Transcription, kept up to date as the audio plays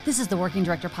This is the Working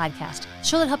Director Podcast, the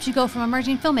show that helps you go from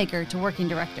emerging filmmaker to working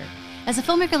director. As a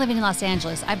filmmaker living in Los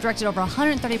Angeles, I've directed over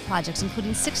 130 projects,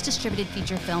 including 6 distributed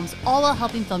feature films, all while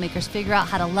helping filmmakers figure out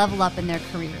how to level up in their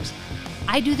careers.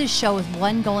 I do this show with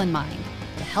one goal in mind,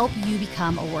 to help you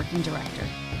become a working director.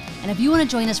 And if you want to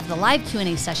join us for the live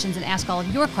Q&A sessions and ask all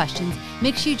of your questions,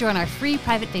 make sure you join our free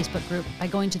private Facebook group by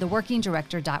going to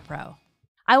theworkingdirector.pro.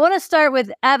 I want to start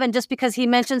with Evan, just because he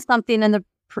mentioned something in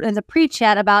the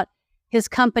pre-chat about his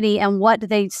company and what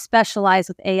they specialize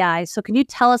with AI. So can you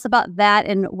tell us about that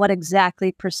and what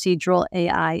exactly procedural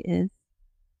AI is?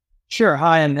 Sure.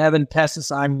 Hi, I'm Evan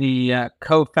Pessis. I'm the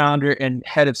co-founder and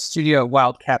head of studio at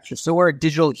Wild Capture. So we're a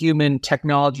digital human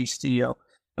technology studio.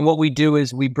 And what we do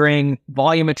is we bring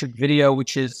volumetric video,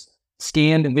 which is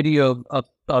scanned video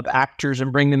of actors,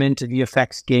 and bring them into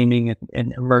VFX gaming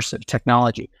and immersive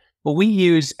technology. But we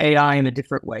use AI in a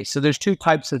different way. So there's 2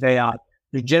 types of AI.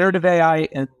 There's generative AI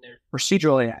and there's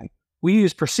procedural AI. We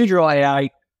use procedural AI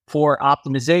for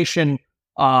optimization,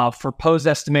 for pose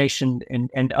estimation,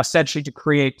 and essentially to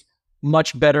create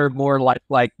much better, more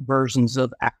lifelike versions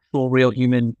of actual real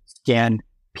human scanned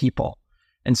people.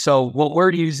 And so what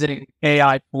we're using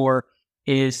AI for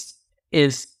is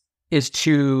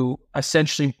to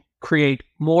essentially create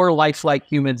more lifelike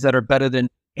humans that are better than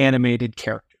animated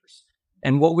characters.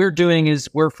 And what we're doing is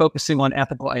we're focusing on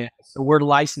ethical AI. So we're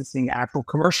licensing actual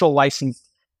commercial licensed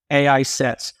AI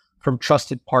sets from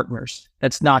trusted partners.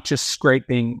 That's not just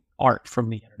scraping art from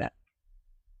the internet.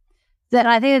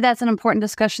 I think that's an important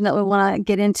discussion that we want to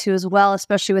get into as well,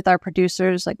 especially with our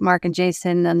producers like Mark and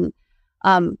Jason,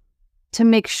 and to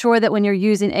make sure that when you're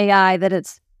using AI that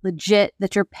it's legit,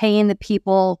 that you're paying the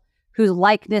people whose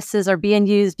likenesses are being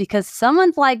used, because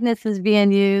someone's likeness is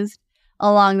being used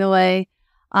along the way.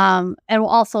 And we'll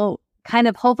also kind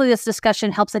of, hopefully this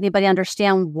discussion helps anybody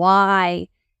understand why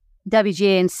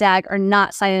WGA and SAG are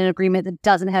not signing an agreement that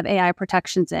doesn't have AI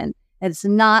protections in. It's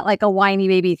not like a whiny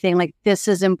baby thing. Like, this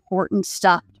is important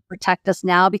stuff to protect us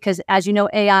now, because as you know,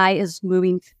 AI is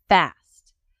moving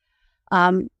fast.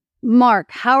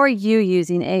 Mark, how are you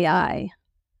using AI?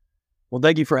 Well,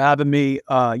 thank you for having me.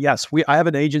 Yes, I have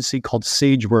an agency called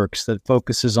SageWorks that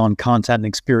focuses on content and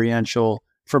experiential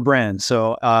for brands.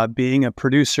 So being a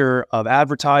producer of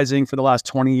advertising for the last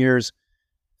 20 years,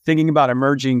 thinking about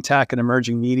emerging tech and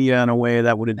emerging media in a way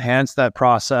that would enhance that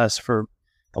process for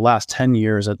the last 10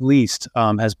 years at least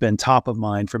has been top of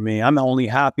mind for me. I'm only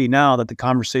happy now that the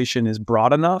conversation is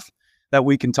broad enough that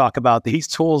we can talk about these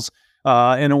tools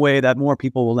in a way that more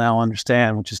people will now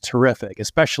understand, which is terrific,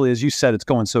 especially as you said, it's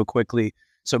going so quickly.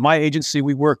 So my agency,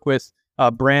 we work with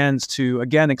brands to,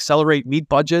 again, meet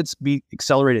budgets, meet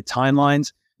accelerated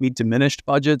timelines, meet diminished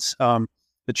budgets. The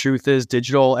truth is,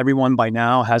 digital, everyone by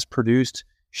now has produced,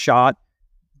 shot,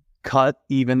 cut,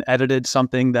 even edited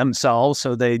something themselves.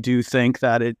 So they do think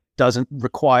that it doesn't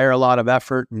require a lot of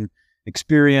effort and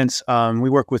experience. We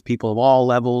work with people of all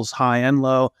levels, high and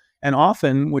low. And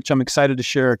often, which I'm excited to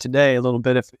share today a little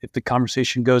bit, if the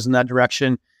conversation goes in that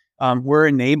direction, we're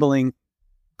enabling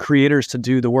creators to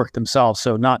do the work themselves.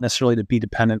 So not necessarily to be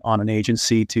dependent on an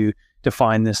agency to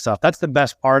define this stuff. That's the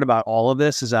best part about all of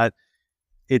this, is that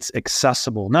it's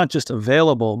accessible, not just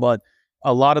available, but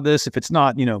a lot of this, if it's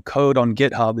not, code on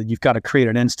GitHub, that you've got to create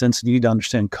an instance and you need to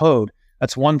understand code.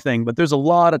 That's one thing, but there's a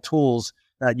lot of tools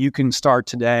that you can start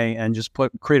today and just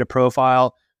create a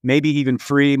profile, maybe even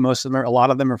free. A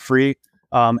lot of them are free,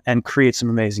 and create some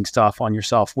amazing stuff on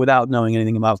yourself without knowing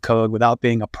anything about code, without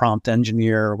being a prompt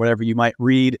engineer or whatever you might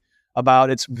read about.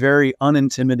 It's very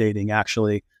unintimidating,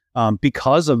 actually,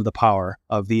 because of the power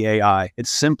of the AI.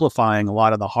 It's simplifying a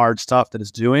lot of the hard stuff that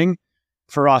it's doing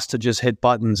for us to just hit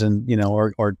buttons and,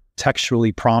 or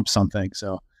textually prompt something.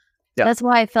 So, yeah. That's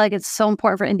why I feel like it's so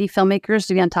important for indie filmmakers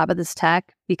to be on top of this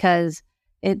tech, because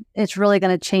it's really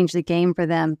going to change the game for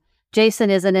them. Jason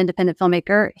is an independent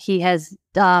filmmaker. He has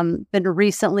been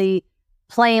recently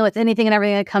playing with anything and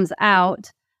everything that comes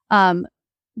out.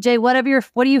 Jay, what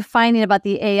are you finding about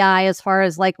the AI as far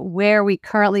as like where we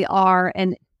currently are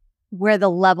and where the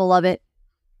level of it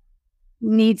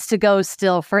needs to go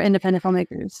still for independent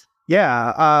filmmakers?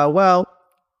 Yeah, well,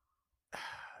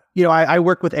 I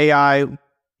work with AI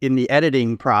in the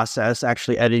editing process,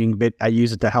 actually editing bit. I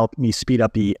use it to help me speed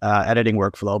up the editing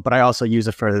workflow, but I also use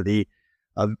it for the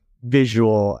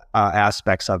visual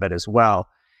aspects of it as well.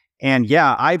 And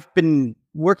yeah, I've been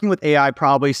working with AI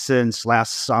probably since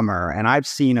last summer, and I've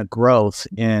seen a growth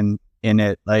in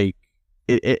it. Like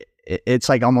it's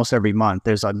like almost every month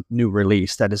there's a new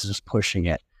release that is just pushing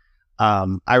it.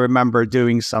 I remember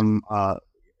doing some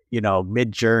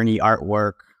Mid-Journey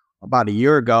artwork about a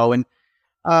year ago, and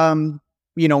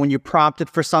when you prompt it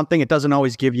for something, it doesn't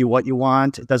always give you what you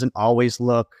want. It doesn't always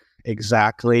look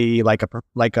exactly like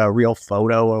a real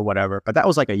photo or whatever. But that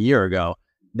was like a year ago.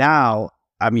 Now,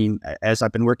 I mean, as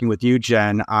I've been working with you,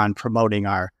 Jen, on promoting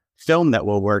our film that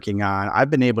we're working on, I've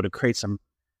been able to create some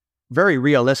very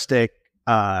realistic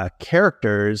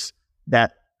characters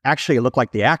that actually look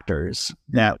like the actors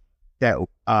that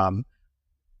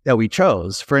we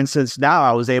chose. For instance, now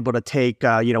I was able to take,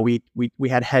 we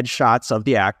had headshots of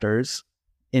the actors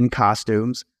in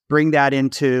costumes, bring that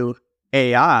into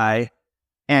AI,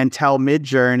 and tell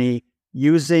Midjourney,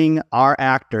 using our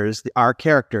actors, our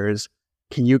characters,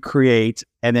 can you create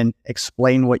and then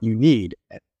explain what you need?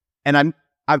 And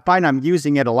I find I'm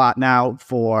using it a lot now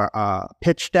for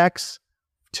pitch decks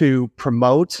to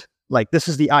promote, like, this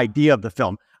is the idea of the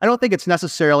film. I don't think it's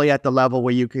necessarily at the level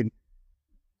where you can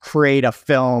create a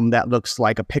film that looks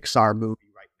like a Pixar movie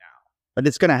right now, but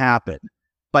it's going to happen.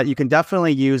 But you can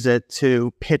definitely use it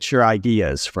to pitch your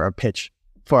ideas for a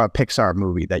Pixar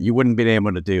movie that you wouldn't been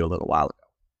able to do a little while ago.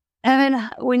 And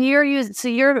when you're using, so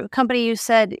your company, you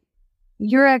said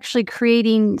you're actually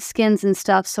creating skins and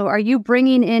stuff. So are you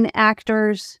bringing in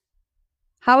actors?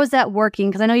 How is that working?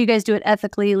 Because I know you guys do it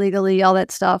ethically, legally, all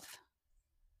that stuff.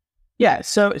 Yeah.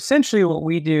 So essentially what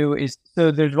we do is,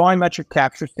 so there's volumetric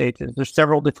capture stages. There's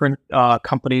several different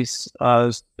companies,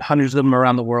 hundreds of them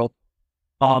around the world.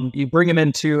 You bring them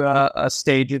into a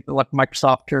stage like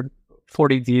Microsoft or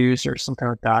 40 views or something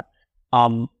like that.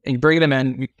 And you bring them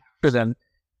in, you capture them.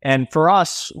 And for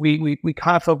us, we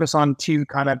kind of focus on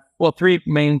three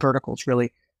main verticals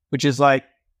really, which is like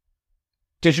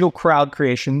digital crowd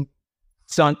creation,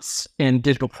 stunts, and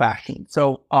digital fashion.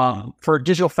 So for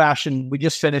digital fashion, we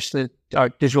just finished the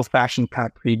digital fashion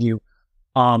kind of preview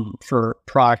for a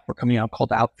product we're coming out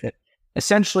called Outfit.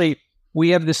 Essentially, we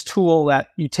have this tool that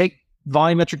you take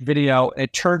volumetric video,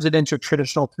 it turns it into a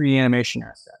traditional 3D animation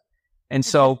asset. And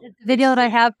so the video that I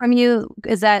have from you,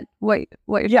 is that what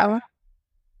you're talking about?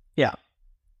 Yeah.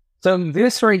 So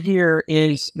this right here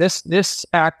is this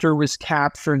actor was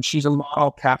captured. She's a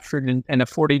model captured in a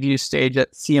 40 view stage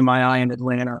at CMII in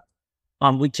Atlanta.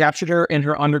 We captured her in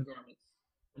her undergarments.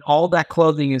 And all that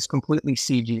clothing is completely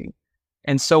CG.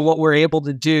 And so what we're able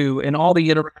to do, and all the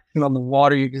interaction on the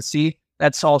water you can see,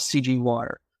 that's all CG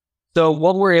water. So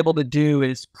what we're able to do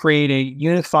is create a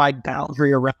unified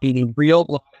boundary around a real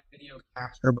live video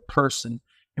capture of a person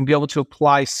and be able to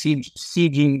apply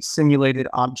CG simulated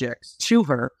objects to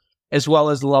her, as well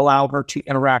as allow her to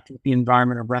interact with the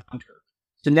environment around her.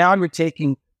 So now we're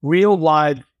taking real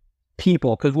live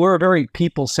people, because we're a very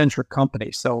people-centric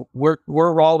company. So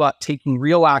we're all about taking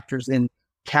real actors and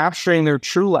capturing their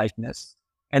true likeness,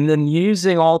 and then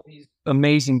using all these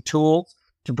amazing tools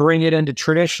to bring it into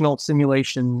traditional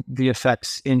simulation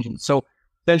VFX engines. So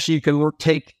essentially you can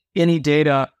take any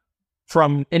data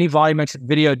from any volumetric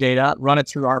video data, run it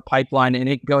through our pipeline, and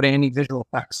it can go to any visual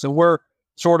effects. So we're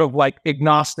sort of like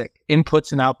agnostic.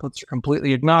 Inputs and outputs are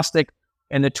completely agnostic.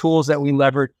 And the tools that we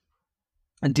leverage,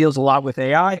 and deals a lot with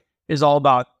AI, is all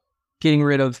about getting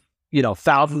rid of,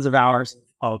 thousands of hours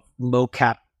of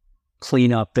mocap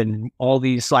cleanup and all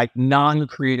these like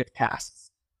non-creative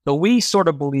tasks. So we sort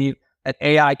of believe that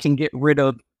AI can get rid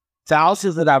of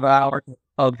thousands of hours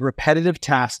of repetitive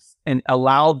tasks and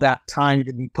allow that time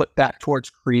to be put back towards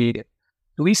creative.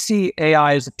 So we see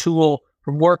AI as a tool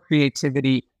for more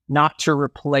creativity, not to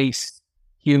replace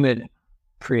human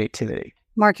creativity.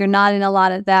 Mark, you're nodding a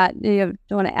lot at that. Do you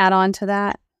want to add on to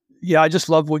that? Yeah, I just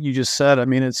love what you just said. I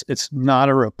mean, it's not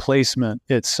a replacement.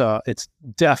 It's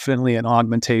definitely an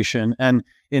augmentation and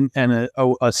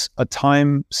a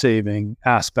time saving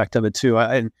aspect of it too.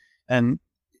 And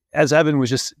as Evan was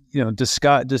just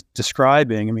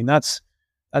describing, I mean, that's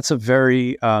a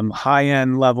very high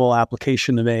end level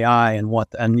application of AI,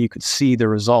 and you could see the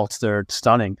results. They're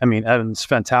stunning. I mean, Evan's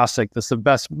fantastic. That's the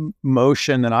best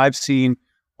motion that I've seen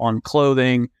on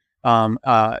clothing, on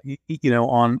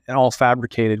and all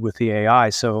fabricated with the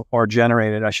AI, or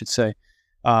generated, I should say.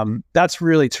 That's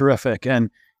really terrific, and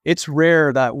it's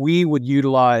rare that we would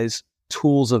utilize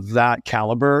tools of that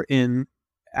caliber in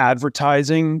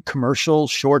advertising, commercial,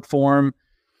 short form,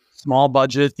 small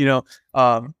budget,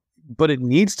 but it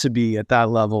needs to be at that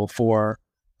level for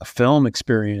a film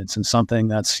experience and something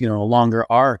that's, a longer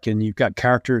arc, and you've got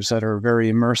characters that are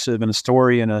very immersive in a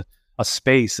story and a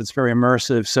space that's very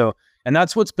immersive. So, and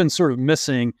that's what's been sort of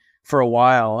missing for a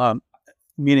while,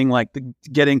 meaning like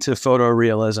getting to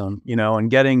photorealism,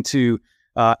 and getting to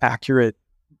accurate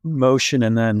motion,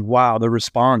 and then the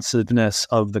responsiveness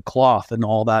of the cloth and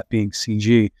all that being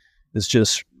CG is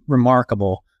just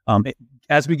remarkable.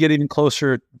 As we get even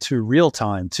closer to real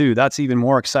time too, that's even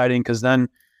more exciting, because then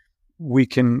we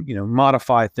can,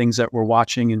 modify things that we're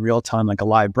watching in real time, like a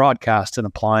live broadcast, and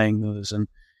applying those. And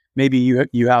maybe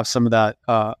you have some of that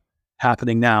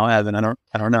happening now, Evan. I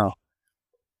don't know.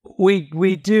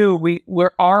 We do.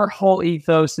 Our whole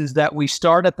ethos is that we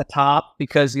start at the top,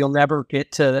 because you'll never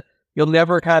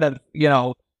kind of,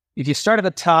 if you start at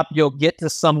the top, you'll get to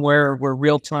somewhere where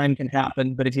real time can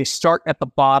happen. But if you start at the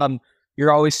bottom,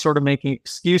 you're always sort of making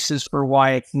excuses for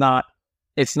why it's not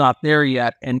there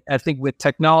yet. And I think with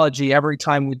technology, every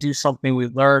time we do something, we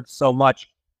learn so much.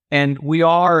 And we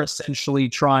are essentially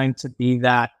trying to be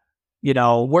that,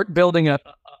 we're building a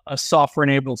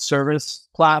software-enabled service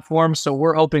platform. So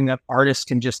we're hoping that artists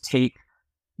can just take,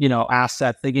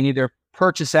 assets. They can either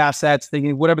purchase assets, they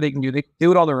can, whatever they can do, they can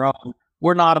do it on their own.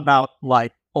 We're not about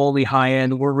like only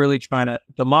high-end. We're really trying to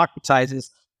democratize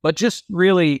this, but just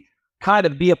really kind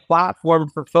of be a platform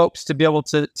for folks to be able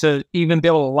to even be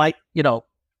able to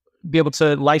be able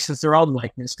to license their own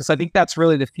likeness. Because I think that's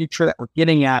really the future that we're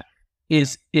getting at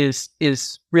is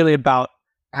really about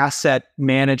asset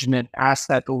management,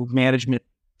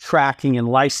 tracking and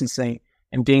licensing,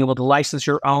 and being able to license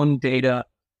your own data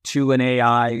to an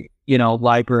AI,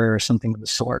 library or something of the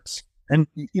sorts. And,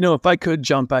 if I could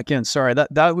jump back in, sorry,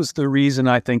 that was the reason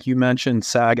I think you mentioned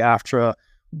SAG-AFTRA,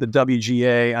 the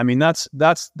WGA. I mean,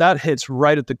 that hits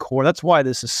right at the core. That's why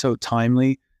this is so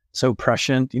timely, so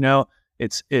prescient.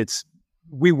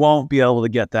 We won't be able to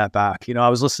get that back. I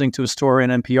was listening to a story on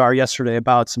NPR yesterday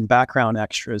about some background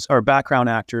actors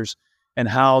and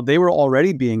how they were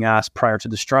already being asked prior to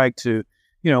the strike to,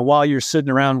 while you're sitting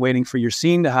around waiting for your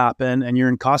scene to happen and you're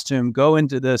in costume, go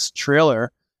into this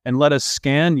trailer and let us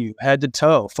scan you head to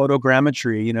toe,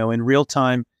 photogrammetry, in real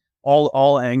time,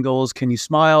 all angles. Can you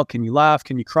smile? Can you laugh?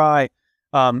 Can you cry?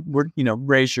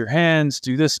 Raise your hands,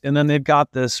 do this. And then they've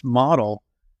got this model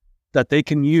that they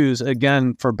can use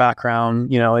again for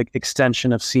background,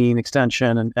 extension of scene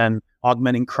extension and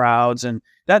augmenting crowds. And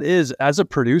that is, as a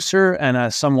producer and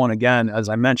as someone, again, as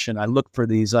I mentioned, I look for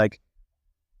these like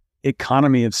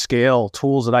economy of scale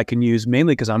tools that I can use,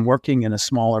 mainly because I'm working in a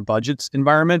smaller budget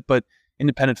environment, but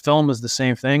independent film is the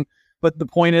same thing. But the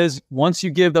point is, once you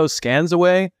give those scans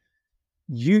away,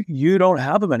 you don't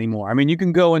have them anymore. I mean, you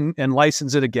can go and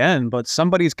license it again, but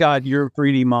somebody's got your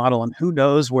 3D model and who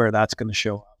knows where that's going to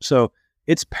show up. So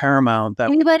it's paramount that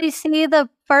anybody see the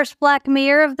first Black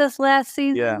Mirror of this last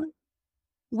season? Yeah.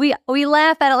 We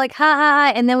laugh at it like, ha,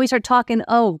 ha, ha. And then we start talking,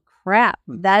 oh, crap,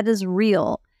 that is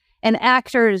real. And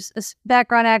actors,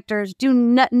 background actors, do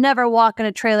never walk in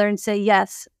a trailer and say,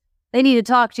 yes, they need to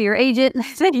talk to your agent.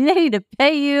 They need to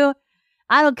pay you.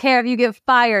 I don't care if you get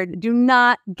fired. Do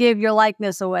not give your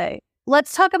likeness away.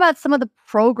 Let's talk about some of the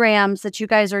programs that you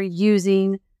guys are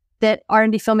using that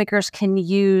R&D filmmakers can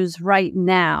use right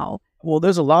now. Well,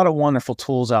 there's a lot of wonderful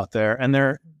tools out there, and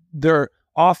they're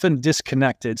often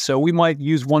disconnected. So we might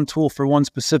use one tool for one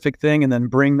specific thing and then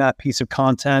bring that piece of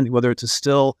content, whether it's a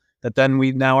still that then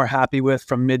we now are happy with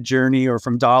from Midjourney or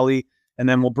from DALL-E, and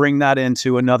then we'll bring that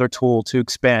into another tool to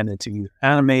expand it, to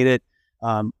animate it.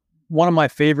 One of my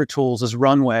favorite tools is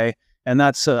Runway, and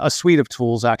that's a suite of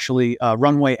tools, actually.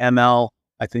 Runway ML,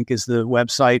 I think, is the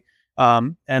website.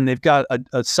 And they've got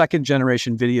a second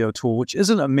generation video tool, which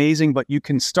isn't amazing, but you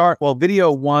can start,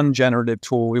 Video One generative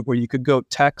tool, where you could go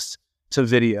text to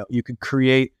video. You could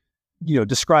create,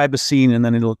 describe a scene, and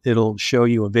then it'll show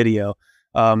you a video.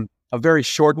 A very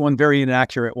short one, very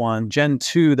inaccurate one. Gen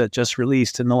 2 that just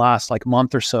released in the last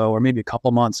month or so, or maybe a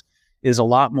couple months, is a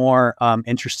lot more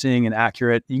interesting and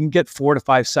accurate. You can get 4 to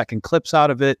 5 second clips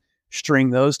out of it,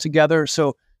 string those together.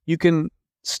 So you can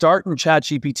start in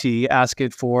ChatGPT, ask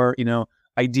it for,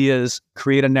 ideas,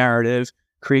 create a narrative,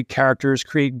 create characters,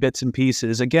 create bits and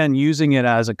pieces. Again, using it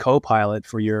as a co-pilot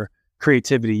for your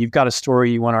creativity. You've got a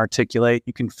story you want to articulate.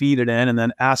 You can feed it in and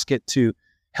then ask it to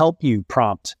help you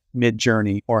prompt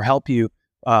Midjourney or help you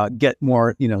get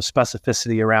more,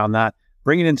 specificity around that.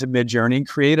 Bring it into Midjourney,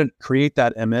 create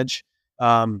that image.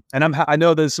 And I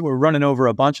know we're running over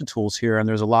a bunch of tools here, and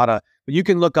there's a lot of, but you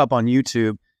can look up on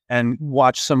YouTube and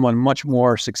watch someone much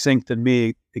more succinct than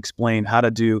me explain how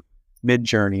to do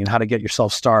Midjourney and how to get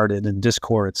yourself started in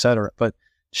Discord, et cetera. But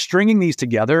stringing these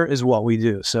together is what we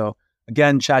do. So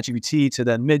again, ChatGPT to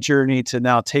then Midjourney to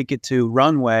now take it to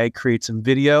Runway, create some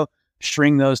video,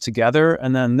 string those together.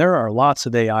 And then there are lots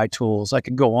of AI tools. I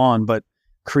could go on, but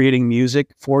creating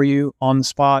music for you on the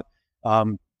spot.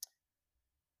 The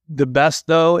best,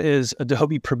 though, is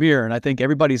Adobe Premiere. And I think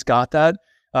everybody's got that.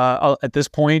 At this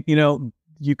point,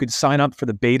 you could sign up for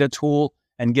the beta tool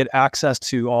and get access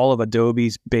to all of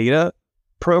Adobe's beta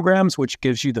programs, which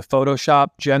gives you the Photoshop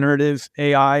generative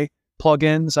AI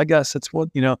plugins. I guess that's what,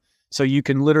 So you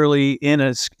can literally in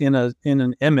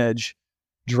an image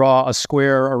draw a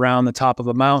square around the top of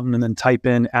a mountain and then type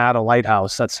in add a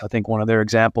lighthouse. That's, I think, one of their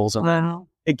examples. And Wow.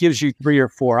 it gives you 3 or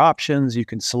 4 options. You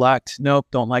can select, nope,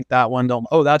 don't like that one.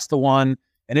 Oh, that's the one.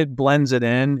 And it blends it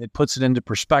in. It puts it into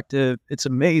perspective. It's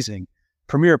amazing.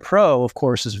 Premiere Pro, of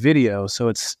course, is video. So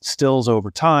it's stills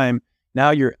over time.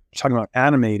 Now you're talking about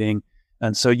animating.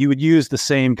 And so you would use the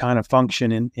same kind of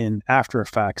function in After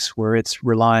Effects, where it's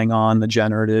relying on the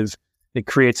generative. It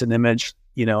creates an image,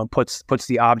 puts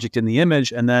the object in the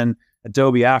image, and then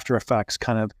Adobe After Effects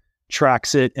kind of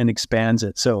tracks it and expands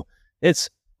it. So it's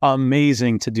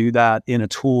amazing to do that in a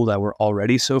tool that we're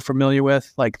already so familiar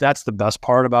with. Like, that's the best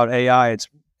part about AI. It's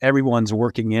everyone's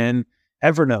working in.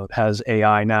 Evernote has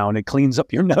AI now, and it cleans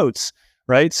up your notes,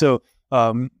 right? So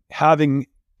having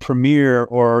Premiere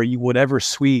or whatever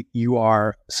suite you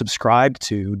are subscribed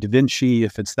to, DaVinci,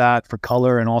 if it's that for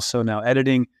color and also now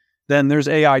editing, then there's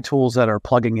AI tools that are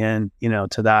plugging in,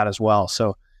 to that as well.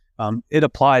 So it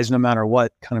applies no matter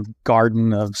what kind of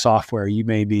garden of software you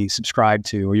may be subscribed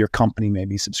to or your company may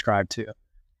be subscribed to.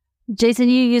 Jason,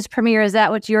 you use Premiere. Is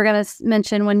that what you were going to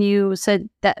mention when you said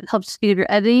that helps speed up your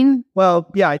editing? Well,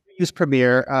 yeah, I use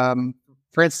Premiere.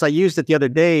 For instance, I used it the other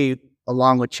day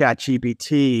along with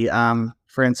ChatGPT.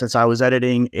 For instance, I was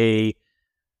editing a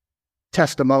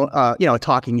testimony, a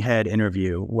talking head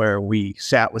interview where we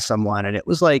sat with someone, and it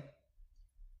was like,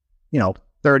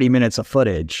 30 minutes of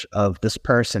footage of this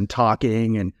person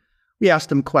talking, and we asked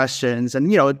them questions,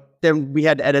 and, then we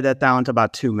had to edit that down to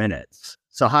about 2 minutes.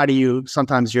 So how do you take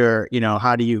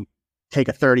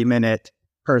a 30-minute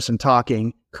person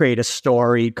talking, create a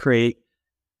story,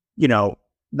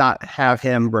 not have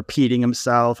him repeating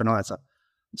himself and all that stuff.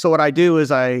 So what I do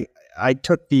is I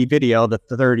took the video, the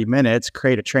 30 minutes,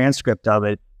 create a transcript of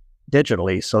it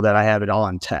digitally so that I have it all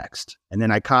in text. And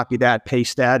then I copy that,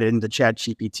 paste that into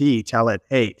ChatGPT, tell it,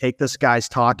 hey, take this guy's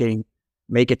talking,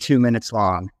 make it 2 minutes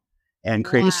long, and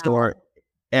create a story.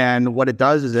 And what it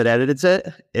does is it edits it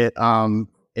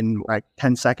in like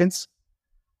 10 seconds.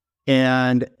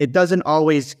 And it doesn't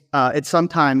always, it's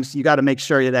sometimes you got to make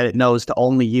sure that it knows to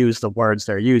only use the words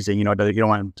they're using. You don't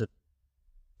want them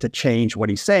to change what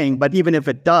he's saying. But even if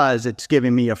it does, it's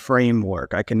giving me a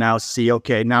framework. I can now see,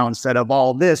 okay, now instead of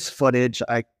all this footage,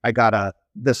 I got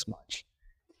this much.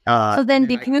 So then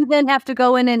do you then have to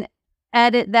go in and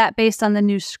edit that based on the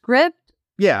new script?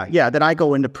 Yeah. Then I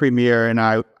go into Premiere,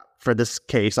 and for this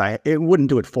case, it wouldn't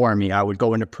do it for me. I would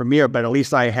go into Premiere, but at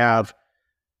least I have,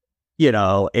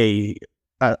 a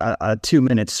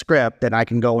 2-minute script that I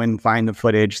can go in and find the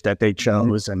footage that they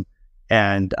chose and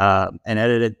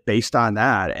edit it based on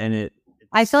that. And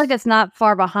I feel like it's not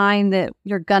far behind that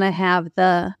you're going to have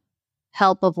the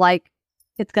help of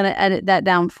it's going to edit that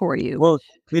down for you. Well,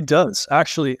 it does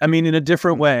actually. I mean, in a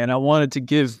different way. And I wanted to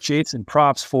give Jason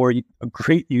props for a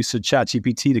great use of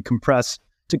ChatGPT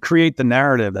to create the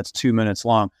narrative that's 2 minutes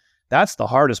long. That's the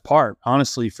hardest part,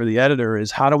 honestly, for the editor,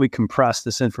 is how do we compress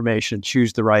this information,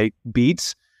 choose the right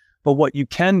beats? But what you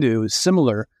can do is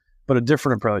similar, but a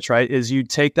different approach, right? Is you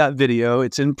take that video,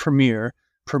 it's in Premiere.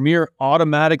 Premiere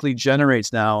automatically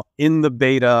generates now in the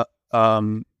beta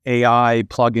AI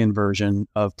plugin version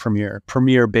of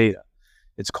Premiere Beta,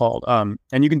 it's called. And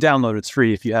you can download it. It's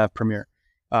free if you have Premiere.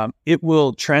 It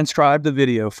will transcribe the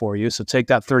video for you. So take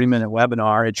that 30-minute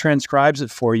webinar, it transcribes it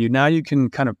for you. Now you can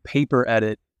kind of paper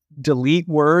edit, delete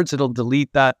words. It'll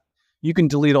delete that. You can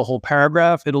delete a whole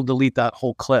paragraph. It'll delete that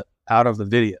whole clip out of the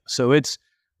video. So it's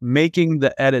making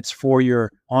the edits for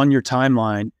on your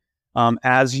timeline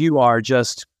as you are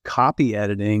just copy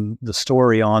editing the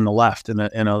story on the left in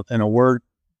a Word,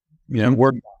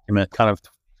 Word document kind of,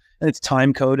 and it's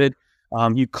time coded.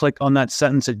 You click on that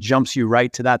sentence, it jumps you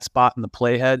right to that spot in the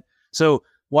playhead. So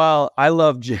while I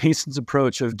love Jason's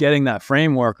approach of getting that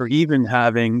framework or even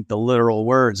having the literal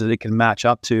words that it can match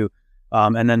up to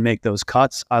and then make those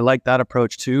cuts, I like that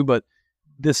approach too. But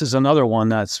this is another one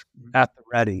that's at the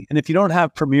ready. And if you don't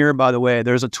have Premiere, by the way,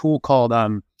 there's a tool called, I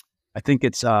think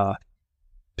it's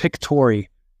Pictory,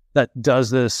 that does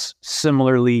this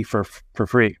similarly for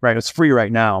free, right? It's free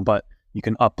right now, but you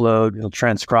can upload, it'll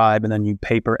transcribe, and then you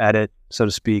paper edit, so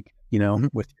to speak, you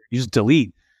just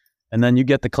delete, and then you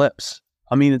get the clips.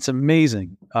 I mean, it's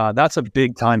amazing. That's a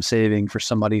big time saving for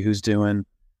somebody who's doing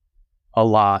a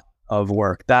lot of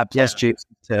work. That plus Jason's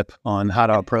tip on how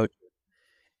to approach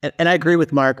it. And I agree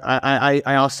with Mark.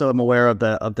 I also am aware of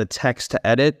the text to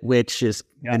edit, which is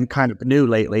been kind of new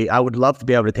lately. I would love to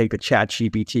be able to take the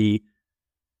ChatGPT,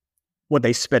 what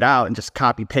they spit out, and just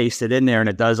copy paste it in there, and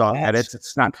it does all edits.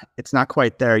 It's not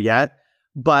quite there yet,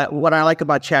 But what I like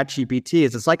about ChatGPT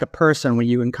is it's like a person when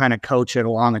you can kind of coach it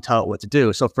along and tell it what to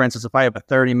do. So for instance, if I have a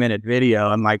 30-minute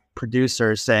video and my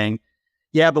producer is saying,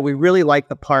 yeah, but we really like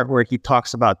the part where he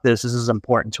talks about this. This is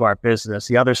important to our business.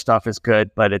 The other stuff is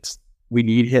good, but we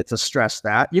need hit to stress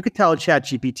that. You could tell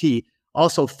ChatGPT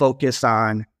also focus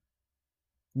on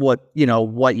what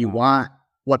you want,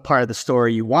 what part of the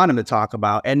story you want him to talk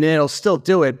about, and then it'll still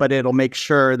do it, but it'll make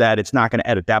sure that it's not going to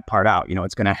edit that part out.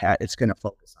 It's going to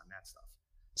focus on that stuff.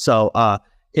 So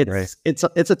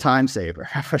it's a time saver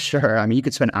for sure. I mean, you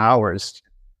could spend hours,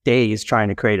 days trying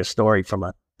to create a story from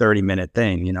a 30-minute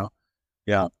thing.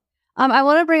 Yeah. I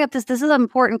want to bring up this. This is an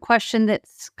important question that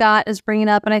Scott is bringing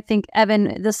up, and I think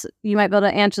Evan, you might be able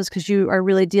to answer this because you are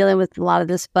really dealing with a lot of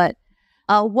this. But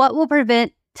what will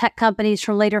prevent tech companies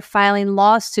from later filing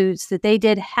lawsuits that they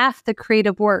did half the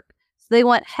creative work, so they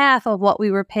want half of what we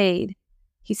were paid?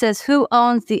 He says, "Who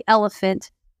owns the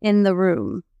elephant in the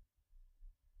room?"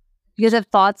 You guys have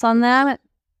thoughts on that?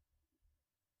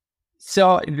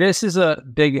 So this is a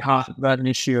big hot button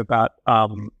issue about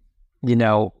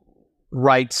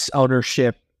rights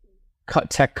ownership,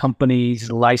 tech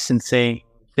companies licensing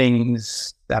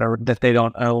things that they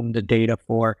don't own the data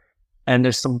for. And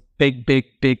there's some big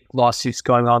lawsuits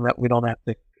going on that we don't have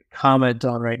to comment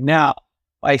on right now.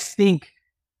 I think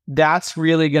that's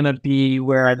really going to be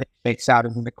where I think it makes out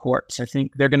in the courts. I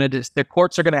think the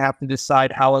courts are going to have to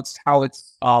decide how it's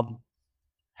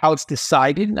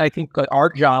decided. I think our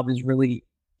job is really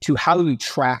how do we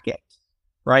track it,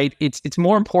 right? It's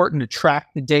more important to track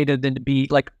the data than to be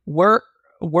like, we're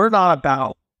not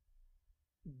about,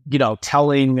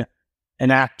 telling an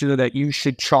actor that you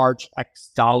should charge X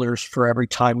dollars for every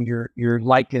time your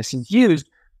likeness is used,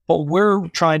 but we're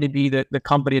trying to be the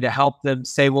company to help them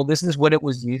say, well, this is what it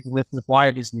was used, and this is why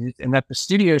it is used, and that the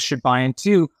studios should buy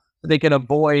into so they can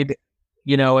avoid,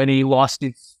 any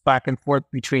lawsuits back and forth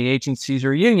between agencies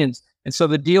or unions. And so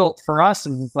the deal for us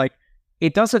is like,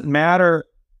 it doesn't matter.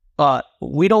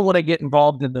 We don't want to get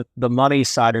involved in the money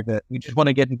side of it. We just want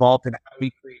to get involved in how we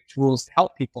create tools to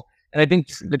help people. And I think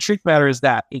the truth matter is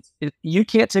that you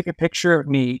can't take a picture of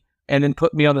me and then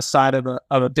put me on the side of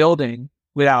a building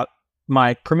without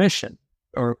my permission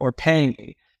or paying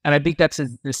me. And I think that's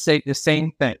the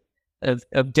same thing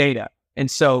of data. And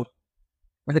so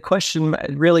the question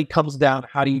really comes down,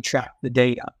 how do you track the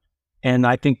data? And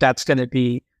I think that's going to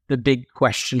be the big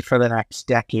question for the next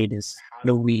decade is, how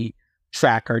do we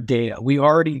track our data? We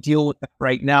already deal with that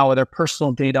right now with our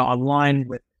personal data online,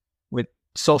 with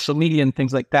social media and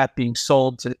things like that being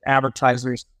sold to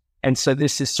advertisers. And so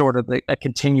this is sort of a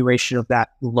continuation of that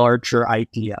larger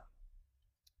idea.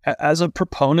 As a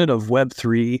proponent of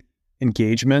Web3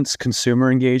 engagements,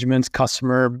 consumer engagements,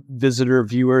 customer, visitor,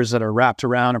 viewers that are wrapped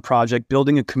around a project,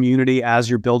 building a community as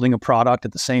you're building a product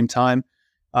at the same time.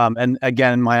 And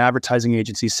again, my advertising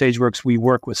agency, SageWorks, we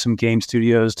work with some game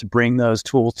studios to bring those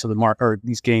tools to the market, or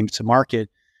these games to market.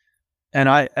 And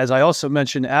as I also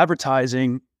mentioned,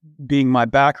 advertising being my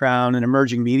background and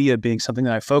emerging media being something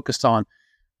that I focused on,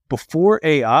 before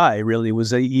AI really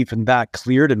was even that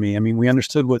clear to me. I mean, we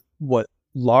understood what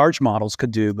large models could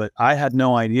do, but I had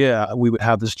no idea we would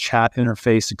have this chat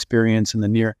interface experience in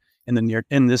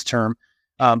this term.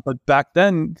 But back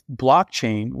then,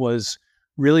 blockchain was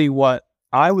really what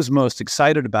I was most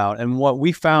excited about. And what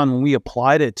we found when we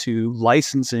applied it to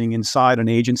licensing inside an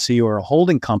agency or a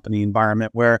holding company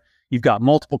environment where you've got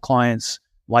multiple clients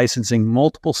licensing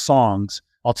multiple songs.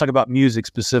 I'll talk about music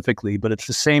specifically, but it's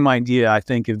the same idea, I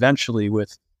think, eventually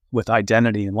with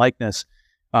identity and likeness.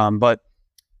 But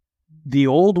the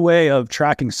old way of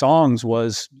tracking songs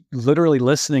was literally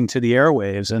listening to the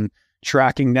airwaves and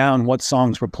tracking down what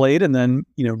songs were played and then,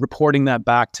 reporting that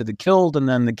back to the guild. And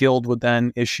then the guild would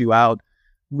then issue out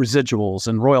residuals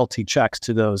and royalty checks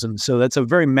to those. And so that's a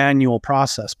very manual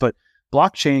process, but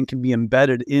blockchain can be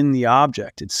embedded in the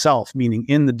object itself, meaning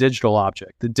in the digital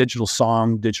object, the digital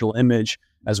song, digital image,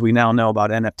 as we now know about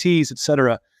NFTs, et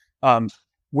cetera,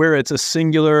 where it's a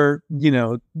singular,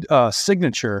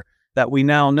 signature that we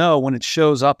now know when it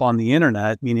shows up on the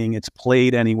internet, meaning it's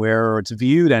played anywhere or it's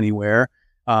viewed anywhere,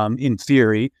 in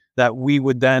theory, that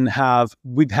we'd have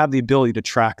the ability to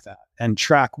track that and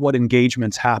track what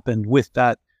engagements happened with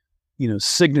that,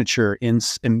 signature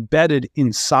embedded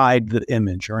inside the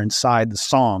image or inside the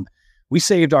song. We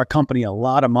saved our company a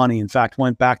lot of money. In fact,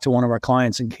 went back to one of our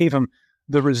clients and gave them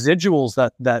the residuals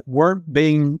that weren't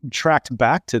being tracked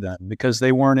back to them because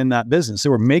they weren't in that business.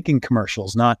 They were making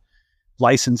commercials, not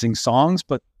licensing songs.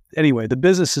 But anyway, the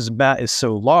business is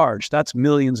so large. That's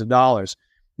millions of dollars.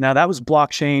 Now, that was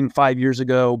blockchain 5 years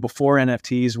ago, before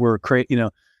NFTs were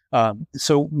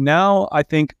So now I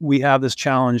think we have this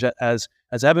challenge as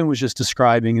Evan was just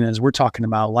describing, and as we're talking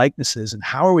about likenesses and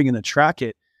how are we going to track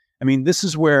it? I mean, this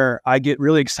is where I get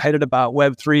really excited about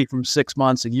Web3 from 6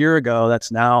 months, a year ago.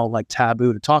 That's now like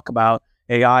taboo to talk about.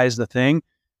 AI is the thing.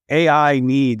 AI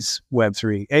needs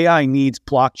Web3. AI needs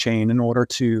blockchain in order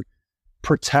to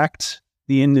protect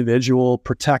the individual,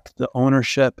 protect the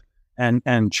ownership,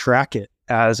 and track it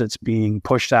as it's being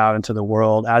pushed out into the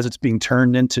world, as it's being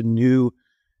turned into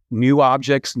new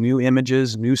objects, new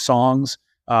images, new songs.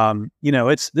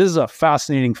 This is a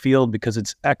fascinating field because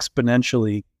it's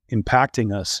exponentially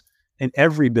impacting us in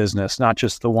every business, not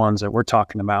just the ones that we're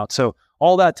talking about. So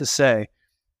all that to say,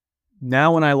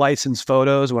 now when I license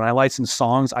photos, when I license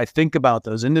songs, I think about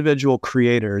those individual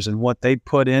creators and what they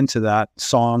put into that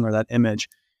song or that image.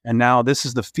 And now this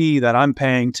is the fee that I'm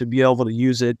paying to be able to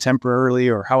use it temporarily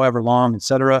or however long, et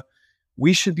cetera.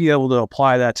 We should be able to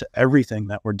apply that to everything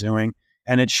that we're doing.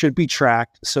 And it should be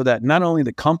tracked so that not only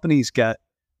the companies get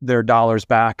their dollars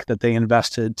back that they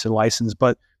invested to license,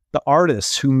 but the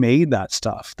artists who made that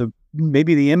stuff,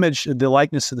 maybe the image, the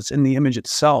likeness that's in the image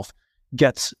itself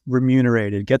gets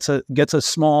remunerated, gets a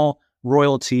small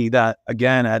royalty that,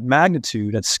 again, at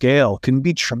magnitude, at scale, can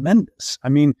be tremendous. I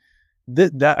mean,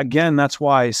 that again, that's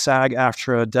why SAG,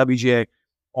 AFTRA, WGA,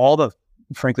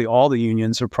 frankly, all the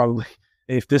unions are probably,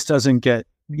 if this doesn't get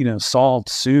solved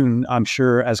soon, I'm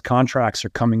sure as contracts are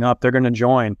coming up, they're going to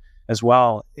join as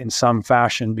well in some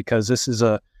fashion, because this is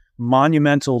a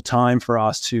monumental time for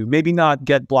us to maybe not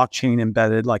get blockchain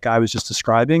embedded like I was just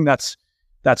describing. That's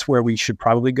where we should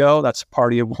probably go. That's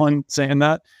party of one saying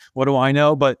that. What do I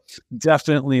know? But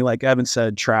definitely, like Evan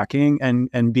said, tracking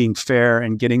and being fair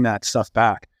and getting that stuff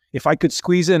back. If I could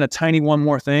squeeze in a tiny one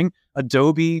more thing,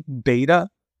 Adobe Beta,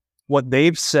 what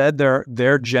they've said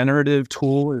their generative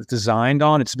tool is designed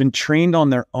on, it's been trained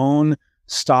on their own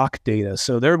stock data.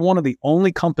 So they're one of the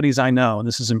only companies I know, and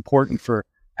this is important for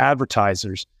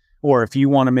advertisers, or if you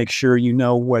want to make sure you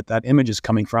know what that image is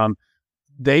coming from,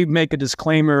 they make a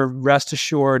disclaimer, rest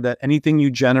assured that anything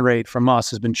you generate from us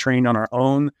has been trained on our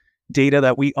own data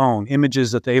that we own,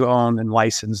 images that they own and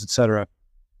license, et cetera.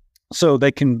 So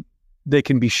they can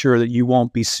be sure that you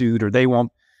won't be sued, or they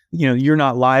won't, you're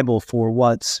not liable for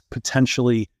what's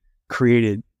potentially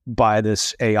created by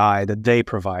this AI that they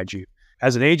provide you.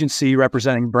 As an agency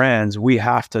representing brands, we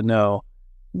have to know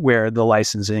where the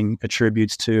licensing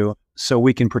attributes to so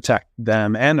we can protect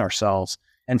them and ourselves.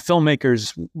 And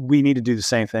filmmakers, we need to do the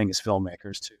same thing as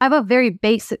filmmakers too. I have a very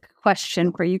basic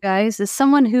question for you guys. As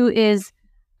someone who is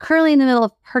currently in the middle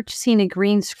of purchasing a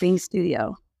green screen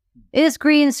studio, is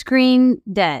green screen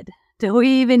dead? Do we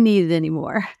even need it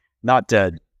anymore? Not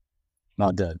dead.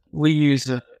 Not dead. We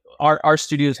use our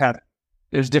studios have,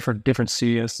 there's different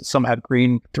studios. Some have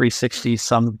green 360,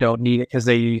 some don't need it because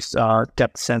they use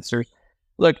depth sensors.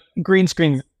 Look, green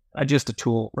screen just a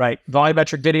tool, right?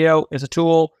 Volumetric video is a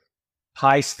tool.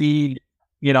 High speed,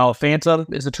 Phantom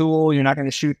is a tool. You're not going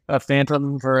to shoot a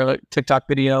Phantom for a TikTok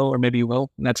video, or maybe you will,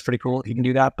 and that's pretty cool if you can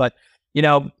do that. But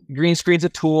green screen's a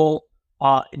tool.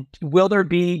 Will there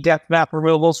be depth map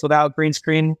removals without green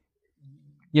screen?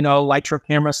 Lytro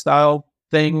camera style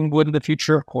thing would in the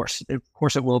future? Of course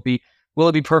it will be. Will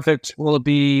it be perfect? Will it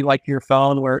be like your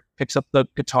phone where it picks up the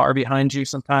guitar behind you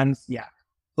sometimes? Yeah.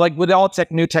 Like with all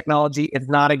new technology, it's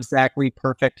not exactly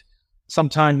perfect.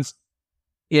 Sometimes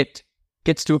it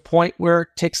gets to a point where it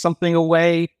takes something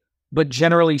away, but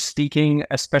generally speaking,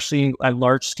 especially at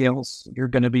large scales, you're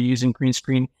going to be using green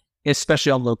screen,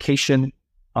 especially on location.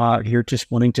 You're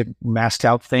just wanting to mask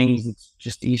out things. It's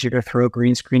just easier to throw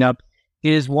green screen up.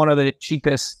 It is one of the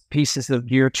cheapest pieces of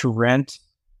gear to rent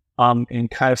and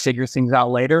kind of figure things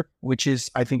out later, which is,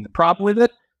 I think, the problem with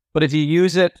it. But if you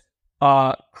use it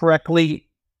correctly,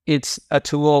 it's a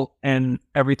tool, and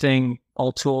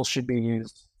all tools should be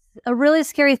used. A really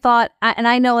scary thought. And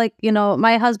I know,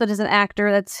 my husband is an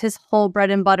actor. That's his whole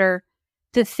bread and butter.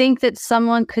 To think that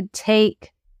someone could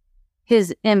take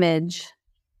his image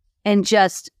and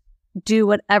just do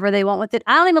whatever they want with it.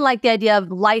 I don't even like the idea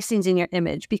of licensing your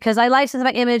image, because I license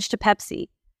my image to Pepsi.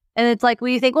 And it's like,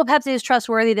 when you think, well, Pepsi is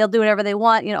trustworthy, they'll do whatever they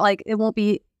want. It won't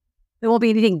be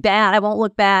anything bad. I won't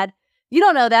look bad. You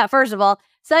don't know that, first of all.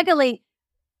 Secondly,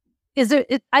 I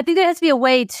think there has to be a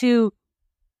way to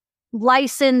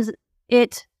license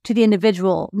it to the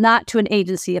individual, not to an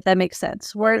agency, if that makes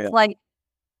sense. Where it's like,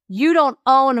 you don't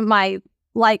own my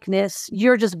likeness.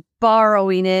 You're just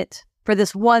borrowing it for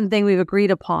this one thing we've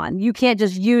agreed upon. You can't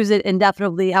just use it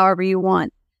indefinitely however you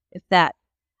want.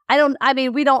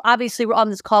 We don't, obviously we're on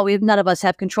this call, none of us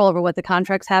have control over what the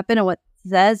contracts happen and what it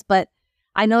says, but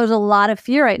I know there's a lot of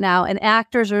fear right now, and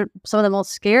actors are some of the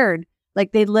most scared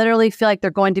Like they literally feel like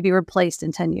they're going to be replaced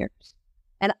in 10 years.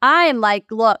 And I am like,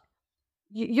 look,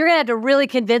 you're going to have to really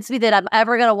convince me that I'm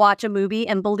ever going to watch a movie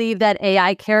and believe that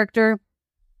AI character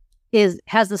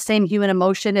has the same human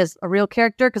emotion as a real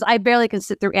character, because I barely can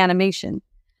sit through animation.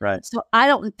 Right. So I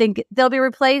don't think they'll be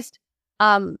replaced.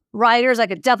 Writers, I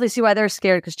could definitely see why they're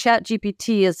scared, because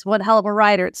ChatGPT is one hell of a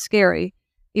writer. It's scary,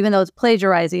 even though it's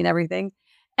plagiarizing and everything.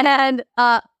 And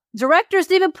directors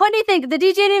didn't even put anything. The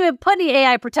DJ didn't even put any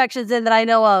AI protections in that I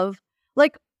know of.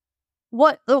 Like,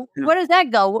 where does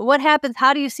that go? What happens?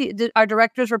 How do you see? Are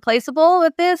directors replaceable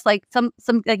with this? Like some,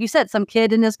 like you said, some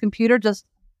kid in his computer just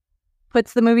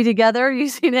puts the movie together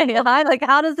using AI. Like,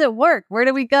 how does it work? Where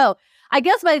do we go? I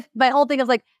guess my whole thing is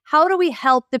like, how do we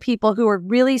help the people who are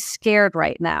really scared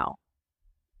right now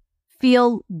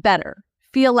feel better?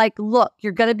 Feel like, look,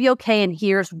 you're going to be okay, and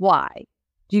here's why.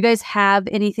 Do you guys have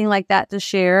anything like that to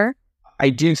share? I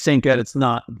do think that it's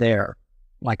not there.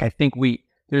 Like, I think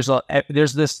there's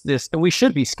this, and we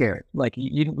should be scared. Like,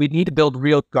 we need to build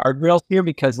real guardrails here,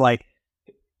 because, like,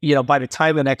 you know, by the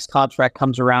time the next contract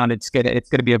comes around, it's gonna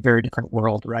be a very different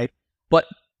world, right? But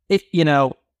if, you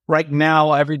know, right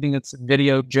now everything that's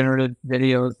generative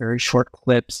video is very short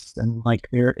clips, and like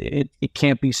it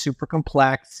can't be super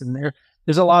complex, and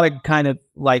there's a lot of kind of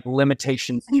like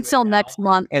limitations until next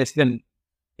month. And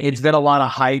it's been a lot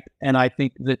of hype, and I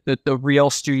think that the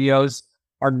real studios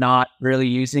are not really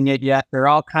using it yet. They're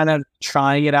all kind of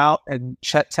trying it out and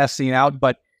testing it out,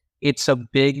 but it's a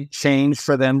big change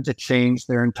for them to change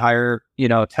their entire, you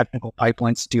know, technical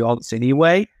pipelines to do all this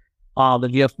anyway.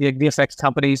 The VFX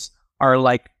companies are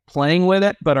like playing with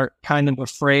it, but are kind of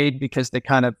afraid because they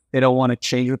don't want to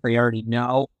change what they already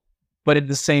know. But at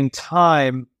the same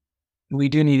time, we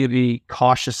do need to be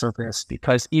cautious of this,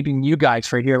 because even you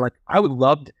guys right here, like, I would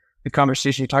love the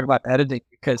conversation you talk about editing,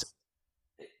 because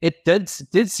it did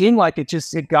seem like it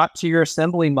got to your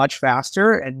assembly much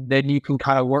faster, and then you can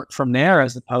kind of work from there,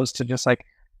 as opposed to just like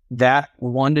that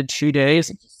 1 to 2 days,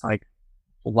 just like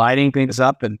lighting things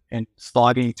up and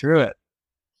slogging through it.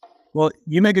 Well,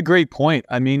 you make a great point.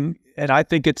 I mean, and I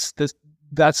think this is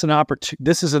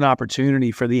an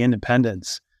opportunity for the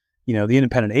independents, you know, the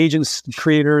independent agents,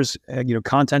 creators, you know,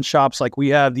 content shops like we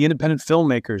have, the independent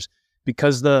filmmakers,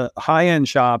 because the high-end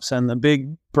shops and the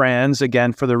big brands,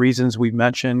 again, for the reasons we've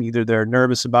mentioned, either they're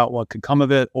nervous about what could come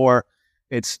of it, or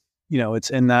it's, you know, it's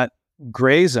in that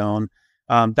gray zone.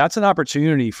 That's an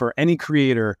opportunity for any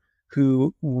creator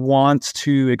who wants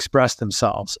to express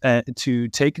themselves and to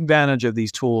take advantage of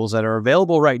these tools that are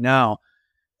available right now.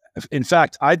 In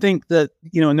fact, I think that,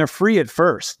 you know, and they're free at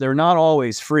first. They're not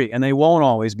always free, and they won't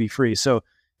always be free. So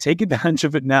take advantage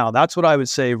of it now. That's what I would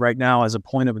say right now as a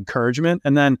point of encouragement.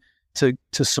 And then to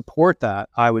support that,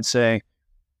 I would say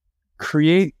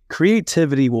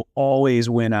creativity will always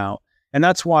win out. And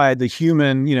that's why the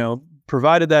human, you know,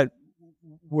 provided that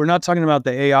we're not talking about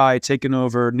the AI taking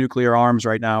over nuclear arms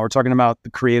right now. We're talking about the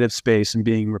creative space and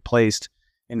being replaced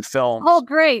in film. Oh,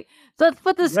 great. So let's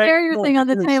put the scarier thing on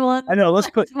the table. I know, let's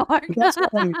put,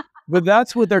 but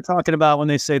that's what they're talking about when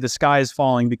they say the sky is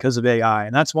falling because of AI.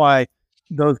 And that's why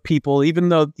those people, even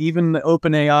the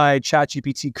OpenAI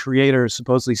ChatGPT creators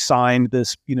supposedly signed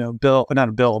this, you know, not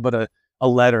a bill, but a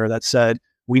letter that said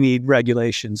we need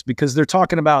regulations, because they're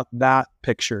talking about that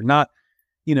picture, not,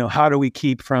 you know, how do we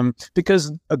keep from,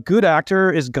 because a good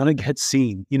actor is going to get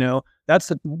seen, you know,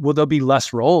 there'll be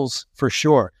less roles for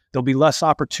sure. There'll be less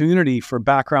opportunity for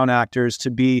background actors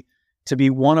to be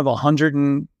one of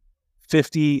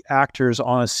 150 actors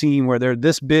on a scene where they're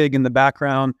this big in the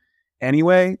background.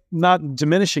 Anyway, not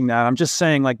diminishing that. I'm just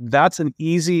saying, like, that's an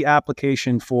easy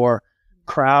application for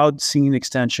crowd scene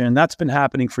extension. That's been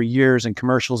happening for years in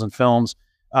commercials and films.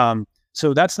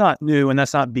 So that's not new, and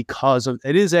that's not because of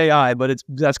it is AI, but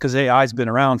that's because AI's been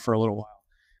around for a little while.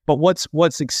 But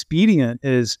what's expedient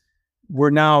is we're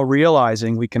now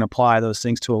realizing we can apply those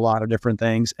things to a lot of different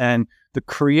things, and the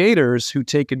creators who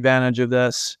take advantage of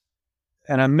this.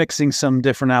 And I'm mixing some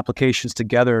different applications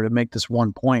together to make this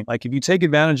one point. Like, if you take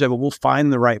advantage of it, we'll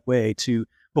find the right way to,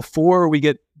 before we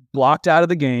get blocked out of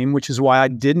the game, which is why I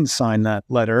didn't sign that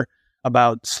letter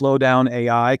about slow down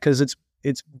AI, because it's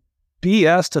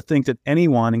BS to think that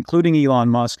anyone, including Elon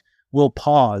Musk, will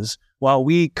pause while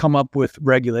we come up with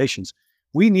regulations.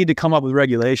 We need to come up with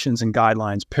regulations and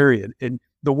guidelines, period.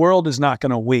 The world is not going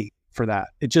to wait for that.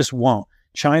 It just won't.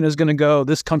 China's going to go,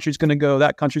 this country's going to go,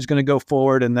 that country's going to go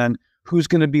forward, and then who's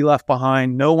going to be left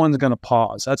behind? No one's going to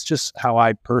pause. That's just how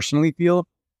I personally feel.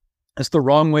 It's the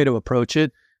wrong way to approach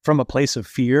it from a place of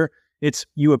fear.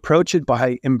 You approach it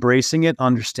by embracing it,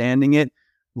 understanding it,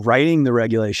 writing the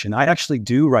regulation. I actually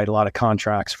do write a lot of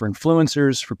contracts for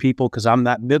influencers, for people, because I'm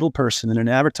that middle person in an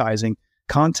advertising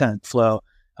content flow.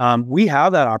 We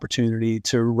have that opportunity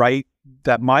to write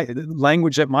that my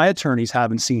language that my attorneys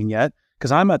haven't seen yet,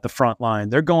 because I'm at the front line.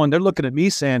 They're looking at me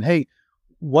saying, hey,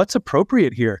 what's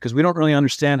appropriate here? Because we don't really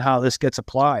understand how this gets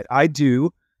applied. I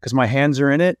do, because my hands are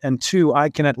in it. And two, I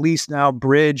can at least now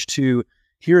bridge to,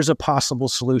 here's a possible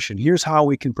solution. Here's how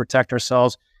we can protect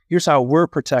ourselves. Here's how we're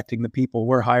protecting the people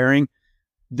we're hiring.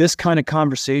 This kind of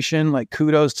conversation, like,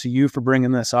 kudos to you for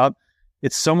bringing this up.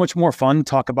 It's so much more fun to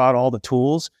talk about all the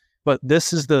tools, but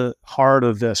this is the heart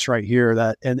of this right here,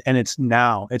 and it's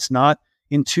now. It's not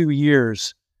in 2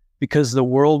 years, because the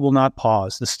world will not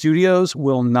pause. The studios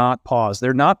will not pause.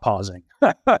 They're not pausing.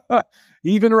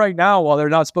 Even right now, while they're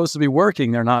not supposed to be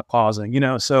working, they're not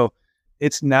pausing, so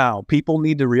it's now. People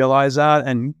need to realize that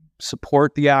and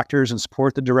support the actors and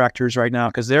support the directors right now,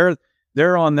 because they're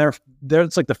on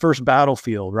it's like the first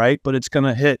battlefield, right? But it's going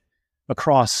to hit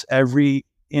across every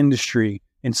industry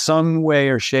in some way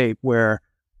or shape, where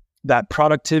that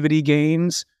productivity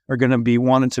gains are going to be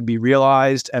wanted to be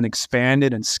realized and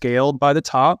expanded and scaled by the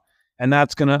top. And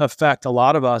that's going to affect a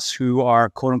lot of us who are,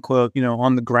 quote unquote,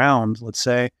 on the ground, let's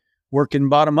say, working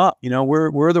bottom up.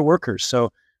 We're the workers.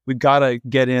 So we've got to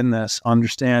get in this,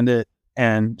 understand it,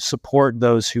 and support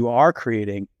those who are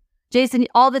creating. Jason,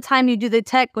 all the time you do the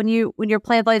tech, when you're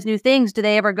playing all these new things, do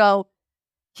they ever go,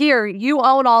 here, you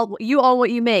own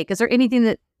what you make? Is there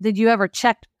anything did you ever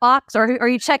check box, or are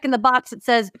you checking the box that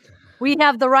says we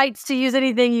have the rights to use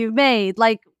anything you've made?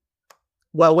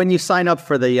 Well, when you sign up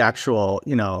for the actual,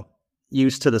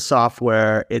 use to the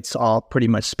software, it's all pretty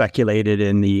much speculated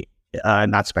in the,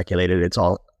 not speculated, it's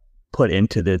all put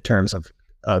into the terms of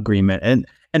agreement.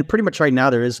 And pretty much right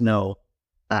now, there is no,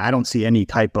 I don't see any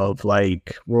type of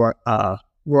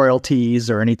royalties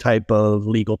or any type of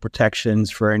legal protections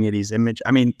for any of these images.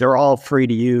 I mean, they're all free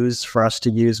to use, for us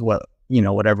to use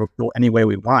whatever, any way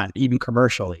we want, even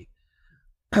commercially.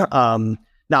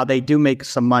 Now they do make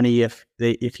some money if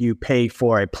you pay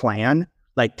for a plan,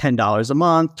 like $10 a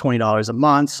month, $20 a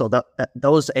month. So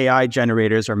those AI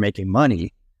generators are making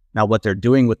money. Now, what they're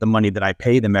doing with the money that I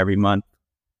pay them every month,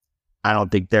 I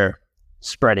don't think they're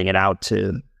spreading it out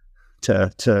to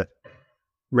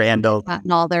random.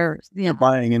 And all their,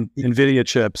 buying NVIDIA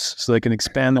chips so they can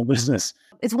expand their business.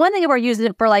 It's one thing if we're using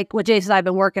it for like what Jason and I have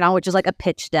been working on, which is like a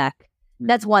pitch deck.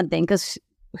 That's one thing, because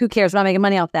who cares? We're not making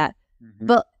money off that. Mm-hmm.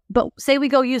 But say we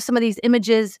go use some of these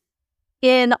images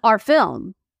in our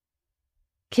film.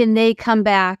 Can they come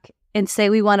back and say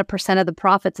we want a % of the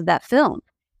profits of that film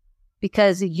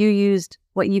because you used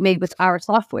what you made with our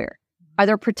software? Are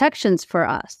there protections for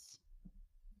us?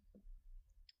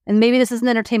 And maybe this is an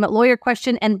entertainment lawyer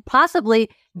question, and possibly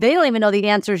they don't even know the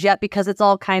answers yet because it's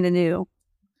all kind of new.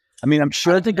 I mean, I'm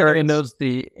sure I think everyone knows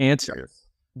the answers.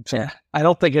 Yeah, I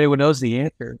don't think anyone knows the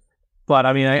answer. But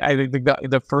I mean, I think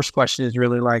the first question is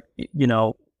really like,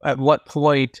 at what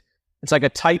point, it's like a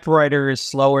typewriter is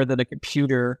slower than a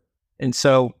computer. And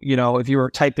so, if you were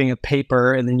typing a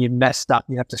paper and then you messed up,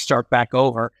 you have to start back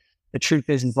over. The truth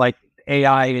is like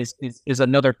AI is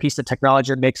another piece of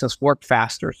technology that makes us work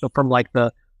faster. So from like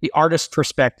the artist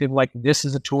perspective, like this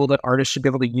is a tool that artists should be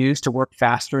able to use to work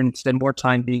faster and spend more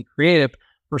time being creative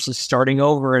versus starting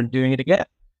over and doing it again.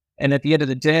 And at the end of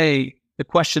the day, the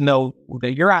question though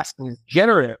that you're asking is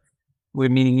generative,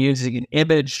 meaning using an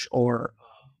image or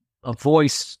a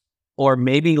voice or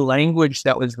maybe language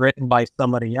that was written by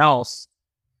somebody else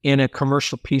in a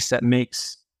commercial piece that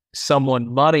makes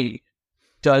someone money.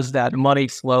 Does that money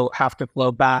have to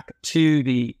flow back to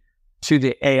the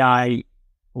AI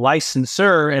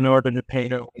licensor in order to pay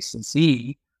the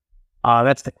licensee?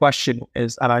 That's the question.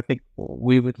 And I think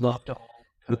we would love to.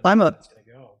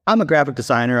 I'm a graphic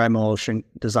designer. I'm a motion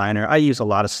designer. I use a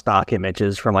lot of stock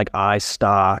images from like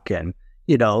iStock, and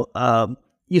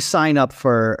you sign up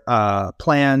for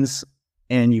plans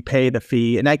and you pay the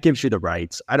fee, and that gives you the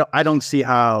rights. I don't see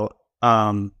how,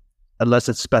 unless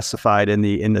it's specified in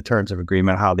the terms of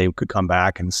agreement, how they could come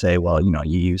back and say, well,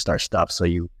 you used our stuff, so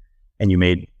you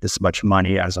made this much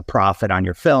money as a profit on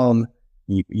your film.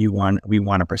 We want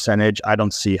a percentage. I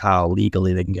don't see how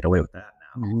legally they can get away with that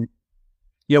now. Mm-hmm.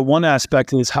 Yeah, one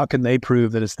aspect is how can they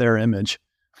prove that it's their image?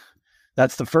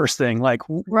 That's the first thing. Like,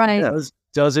 right.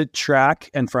 Does it track,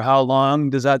 and for how long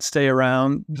does that stay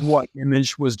around? What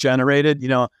image was generated?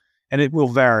 And it will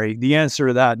vary. The answer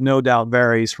to that, no doubt,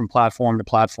 varies from platform to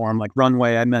platform. Like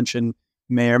Runway, I mentioned,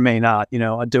 may or may not.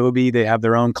 Adobe, they have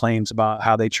their own claims about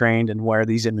how they trained and where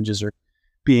these images are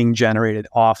being generated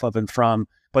off of and from.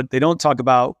 But they don't talk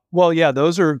about, well, yeah,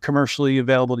 those are commercially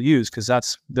available to use because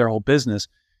that's their whole business.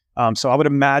 So I would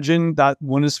imagine that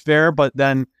one is fair, but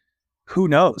then who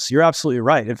knows? You're absolutely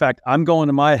right. In fact, I'm going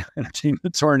to my entertainment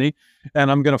attorney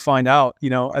and I'm going to find out,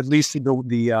 at least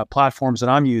the platforms that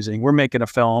I'm using. We're making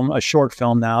a short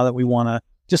film now that we want to,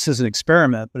 just as an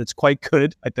experiment, but it's quite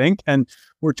good, I think. And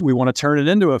we want to turn it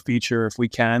into a feature if we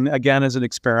can, again, as an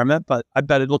experiment, but I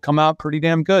bet it'll come out pretty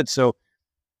damn good. So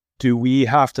do we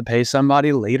have to pay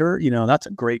somebody later? That's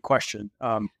a great question.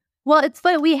 Well, it's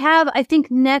funny. We have, I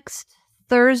think next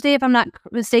Thursday, if I'm not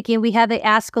mistaken, we have the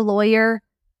Ask a Lawyer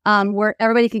where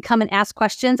everybody can come and ask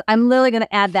questions. I'm literally going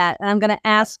to add that. And I'm going to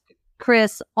ask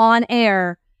Chris on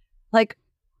air,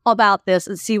 about this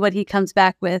and see what he comes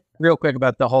back with. Real quick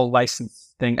about the whole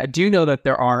license thing. I do know that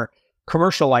there are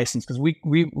commercial licenses because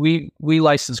we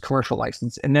license commercial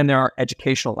license, and then there are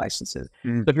educational licenses.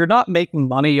 So if you're not making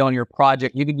money on your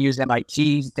project, you can use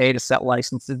MIT's data set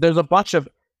licenses. There's a bunch of,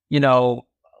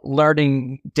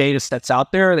 learning data sets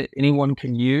out there that anyone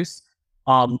can use.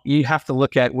 You have to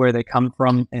look at where they come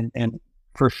from, and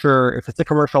for sure, if it's a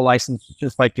commercial license,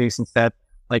 just like Jason said,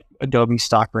 like Adobe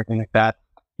stock or anything like that,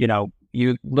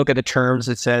 you look at the terms,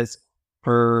 it says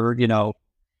for,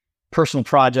 personal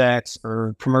projects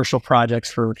or commercial projects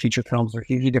for feature films are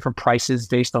usually different prices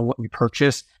based on what you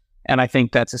purchase. And I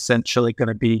think that's essentially going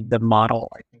to be the model.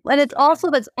 And it's also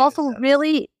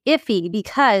really iffy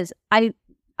because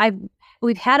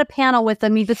we've had a panel with a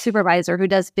music supervisor who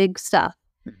does big stuff.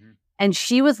 And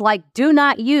she was like, do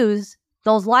not use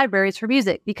those libraries for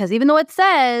music because even though it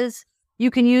says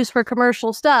you can use for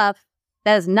commercial stuff,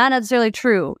 that is not necessarily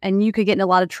true, and you could get in a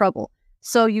lot of trouble.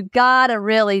 So you gotta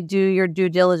really do your due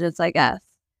diligence, I guess.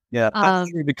 Yeah,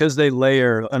 that's true because they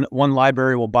layer. One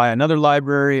library will buy another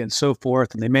library and so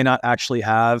forth, and they may not actually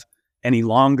have any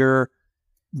longer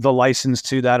the license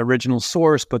to that original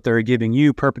source, but they're giving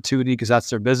you perpetuity because that's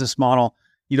their business model.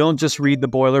 You don't just read the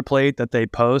boilerplate that they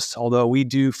post, although we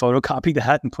do photocopy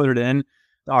that and put it in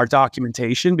our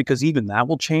documentation because even that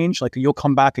will change. Like you'll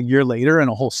come back a year later and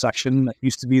a whole section that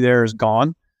used to be there is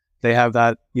gone. They have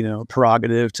that,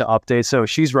 prerogative to update. So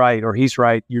she's right or he's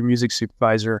right, your music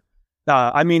supervisor.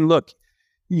 Look,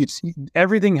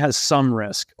 everything has some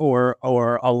risk or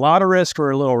a lot of risk or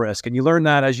a little risk. And you learn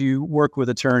that as you work with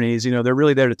attorneys, they're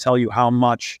really there to tell you how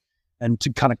much and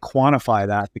to kind of quantify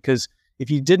that because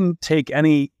if you didn't take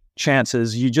any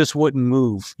chances, you just wouldn't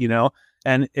move,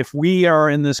 And if we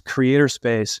are in this creator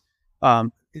space,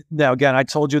 now again, I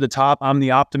told you at the top, I'm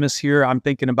the optimist here. I'm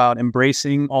thinking about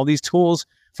embracing all these tools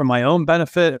for my own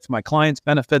benefit, for my client's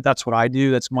benefit. That's what I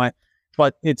do.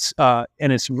 But it's, and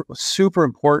it's super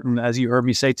important, as you heard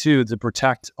me say too, to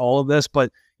protect all of this,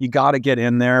 but you got to get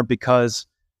in there because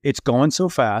it's going so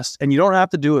fast and you don't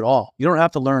have to do it all. You don't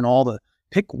have to learn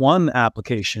pick one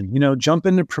application, jump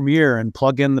into Premiere and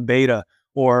plug in the beta.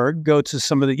 Or go to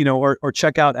some of the, or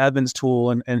check out Evan's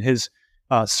tool and his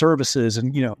services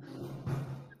and,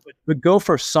 but go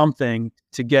for something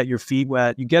to get your feet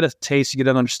wet. You get a taste, you get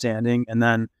an understanding, and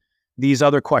then these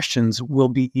other questions will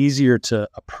be easier to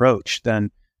approach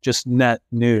than just net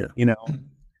new,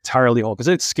 entirely old because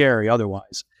it's scary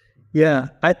otherwise. Yeah,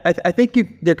 I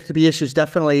think there could be issues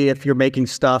definitely if you're making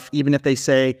stuff, even if they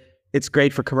say it's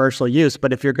great for commercial use,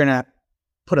 but if you're going to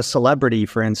put a celebrity,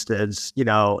 for instance,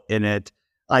 in it,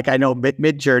 like I know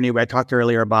Midjourney, where I talked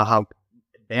earlier about how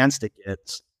advanced it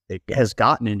has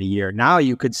gotten in a year. Now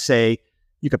you could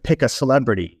pick a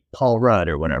celebrity, Paul Rudd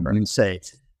or whatever, and say,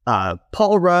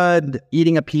 Paul Rudd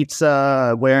eating a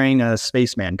pizza, wearing a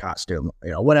spaceman costume,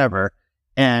 whatever.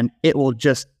 And it will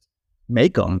just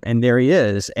make them. And there he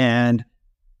is. And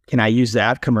can I use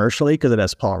that commercially because it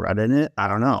has Paul Rudd in it? I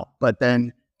don't know. But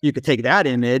then you could take that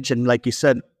image and, like you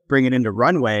said, bring it into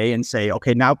Runway and say,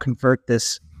 okay, now convert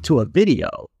this to a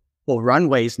video. Well,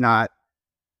 Runway's not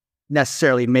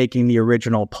necessarily making the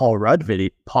original Paul Rudd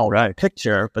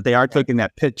picture, but they are taking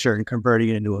that picture and converting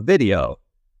it into a video.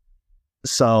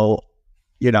 So,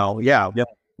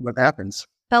 what happens?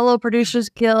 Fellow Producers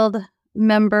Guild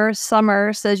member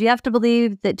Summer says you have to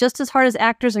believe that just as hard as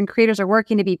actors and creators are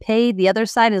working to be paid, the other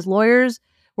side is lawyers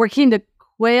working to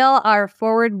quail our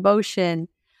forward motion.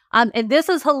 And this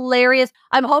is hilarious.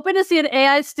 I'm hoping to see an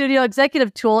AI studio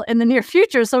executive tool in the near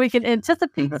future so we can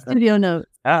anticipate studio notes.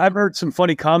 I've heard some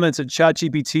funny comments that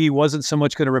ChatGPT wasn't so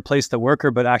much going to replace the worker,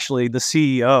 but actually the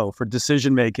CEO for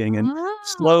decision-making and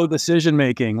slow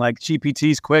decision-making. Like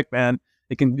GPT's quick, man.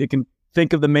 It can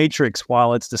think of the matrix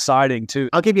while it's deciding too.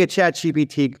 I'll give you a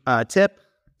ChatGPT tip.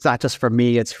 It's not just from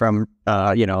me. It's from,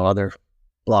 other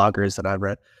bloggers that I've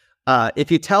read.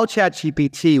 If you tell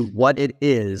ChatGPT what it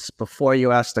is before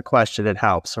you ask the question, it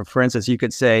helps. So, for instance, you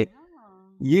could say,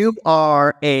 "You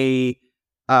are a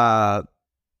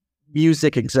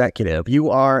music executive. You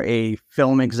are a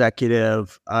film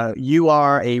executive. You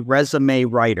are a resume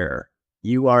writer.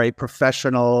 You are a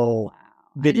professional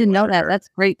I didn't know that. That's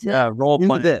great. Role do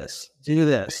play. do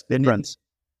this. Difference.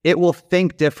 It will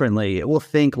think differently. It will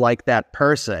think like that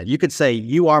person. You could say,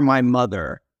 you are my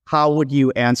mother. How would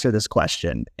you answer this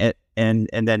question? And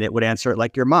then it would answer it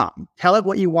like your mom. Tell it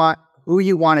what you want, who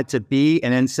you want it to be,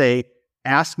 and then say,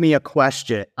 ask me a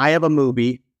question. I have a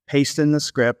movie, paste in the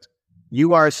script.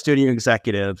 You are a studio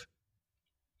executive.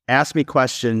 Ask me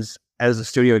questions as a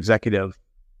studio executive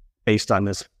based on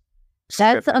this.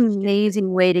 That's an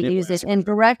amazing way to use it. And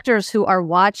directors who are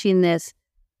watching this,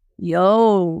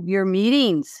 your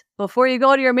meetings, before you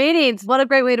go to your meetings, what a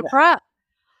great way to prep.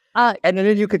 And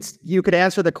then you could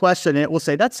answer the question and it will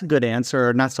say, that's a good answer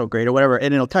or not so great or whatever.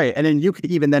 And it'll tell you. And then you could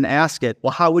even then ask it,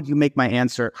 well, how would you make my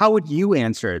answer? How would you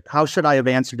answer it? How should I have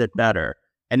answered it better?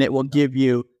 And it will give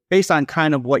you, based on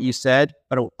kind of what you said,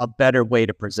 but a better way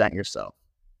to present yourself.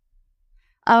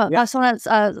 So that's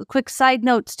a quick side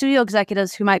note, studio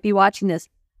executives who might be watching this,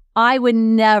 I would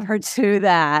never do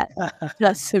that,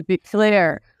 just to be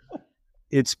clear.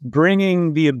 It's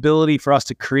bringing the ability for us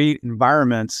to create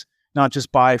environments, not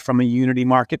just buy from a Unity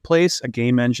marketplace, a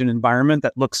game engine environment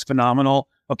that looks phenomenal.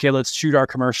 Okay, let's shoot our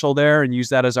commercial there and use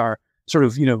that as our sort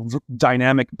of,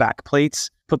 dynamic backplates,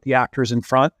 put the actors in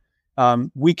front.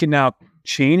 We can now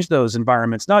change those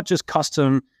environments, not just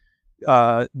custom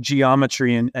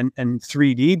geometry and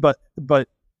 3D, but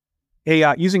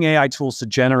AI, using AI tools to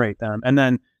generate them, and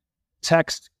then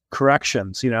text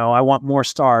corrections. I want more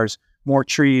stars, more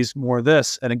trees, more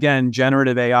this, and again,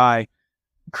 generative AI,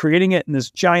 creating it in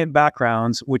this giant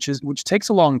backgrounds, which takes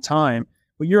a long time,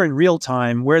 but you're in real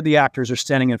time where the actors are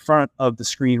standing in front of the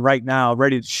screen right now,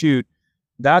 ready to shoot.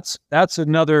 That's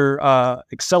another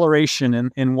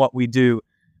acceleration in what we do.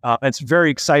 It's very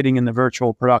exciting in the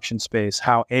virtual production space,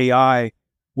 how AI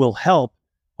will help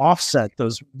offset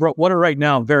those, what are right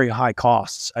now very high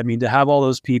costs. I mean, to have all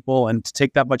those people and to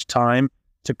take that much time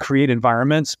to create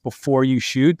environments before you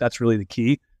shoot, that's really the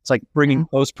key. It's like bringing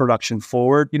post-production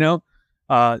forward,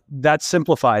 that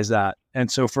simplifies that.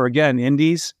 And so for, again,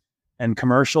 indies and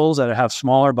commercials that have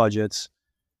smaller budgets,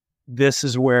 these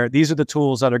are the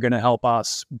tools that are going to help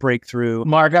us break through.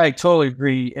 Mark, I totally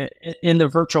agree. In the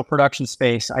virtual production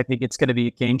space, I think it's going to be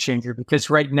a game changer because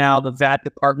right now the VAT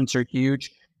departments are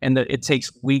huge and it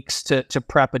takes weeks to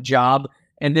prep a job.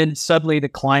 And then suddenly the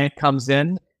client comes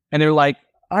in and they're like,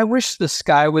 I wish the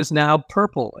sky was now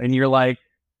purple. And you're like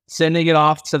sending it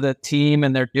off to the team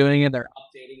and they're doing it, they're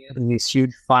updating it, and these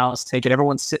huge files take it.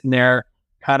 Everyone's sitting there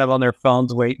kind of on their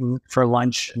phones waiting for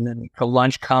lunch, and then the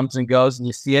lunch comes and goes and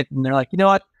you see it and they're like, you know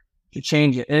what, you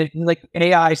change it. And like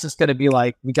AI is just going to be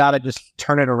like, we got to just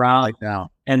turn it around like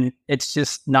now. And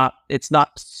it's not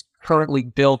currently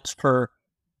built for,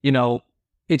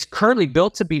 it's currently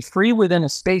built to be free within a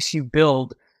space you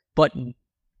build, but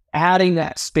adding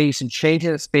that space and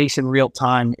changing that space in real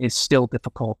time is still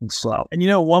difficult and slow. And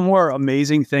one more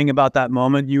amazing thing about that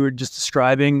moment you were just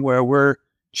describing where we're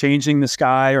changing the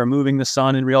sky or moving the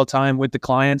sun in real time with the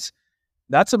clients,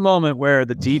 that's a moment where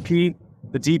the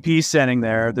DP standing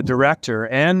there, the director,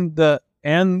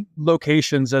 and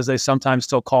locations, as they sometimes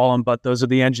still call them, but those are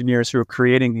the engineers who are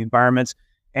creating the environments,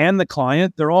 and the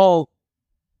client, they're all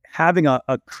having a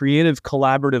creative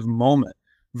collaborative moment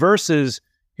versus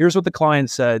here's what the client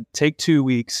said, take 2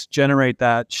 weeks, generate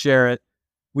that, share it.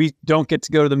 We don't get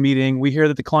to go to the meeting. We hear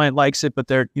that the client likes it, but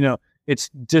they're, it's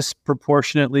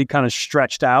disproportionately kind of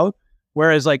stretched out.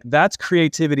 Whereas like that's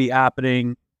creativity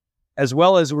happening as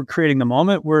well as we're creating the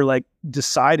moment. We're like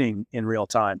deciding in real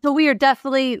time. So we are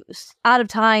definitely out of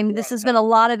time. This has been a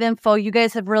lot of info. You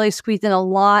guys have really squeezed in a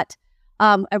lot.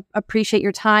 I appreciate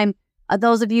your time.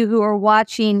 Those of you who are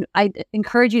watching, I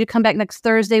encourage you to come back next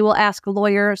Thursday. We'll ask a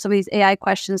lawyer some of these AI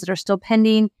questions that are still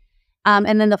pending.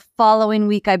 And then the following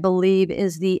week, I believe,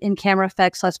 is the in-camera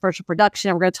effects / virtual production.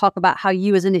 And we're going to talk about how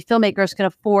you as indie filmmakers can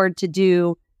afford to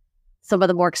do some of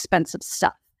the more expensive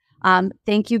stuff.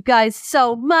 Thank you guys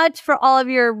so much for all of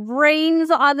your brains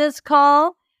on this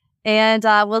call. And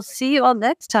we'll see you all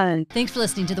next time. Thanks for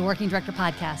listening to the Working Director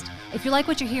Podcast. If you like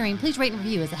what you're hearing, please rate and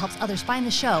review as it helps others find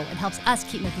the show and helps us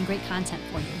keep making great content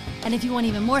for you. And if you want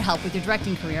even more help with your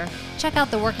directing career, check out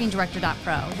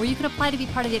theworkingdirector.pro, where you can apply to be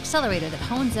part of the accelerator that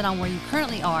hones in on where you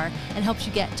currently are and helps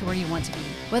you get to where you want to be.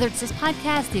 Whether it's this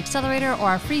podcast, the accelerator, or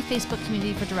our free Facebook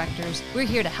community for directors, we're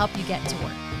here to help you get to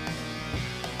work.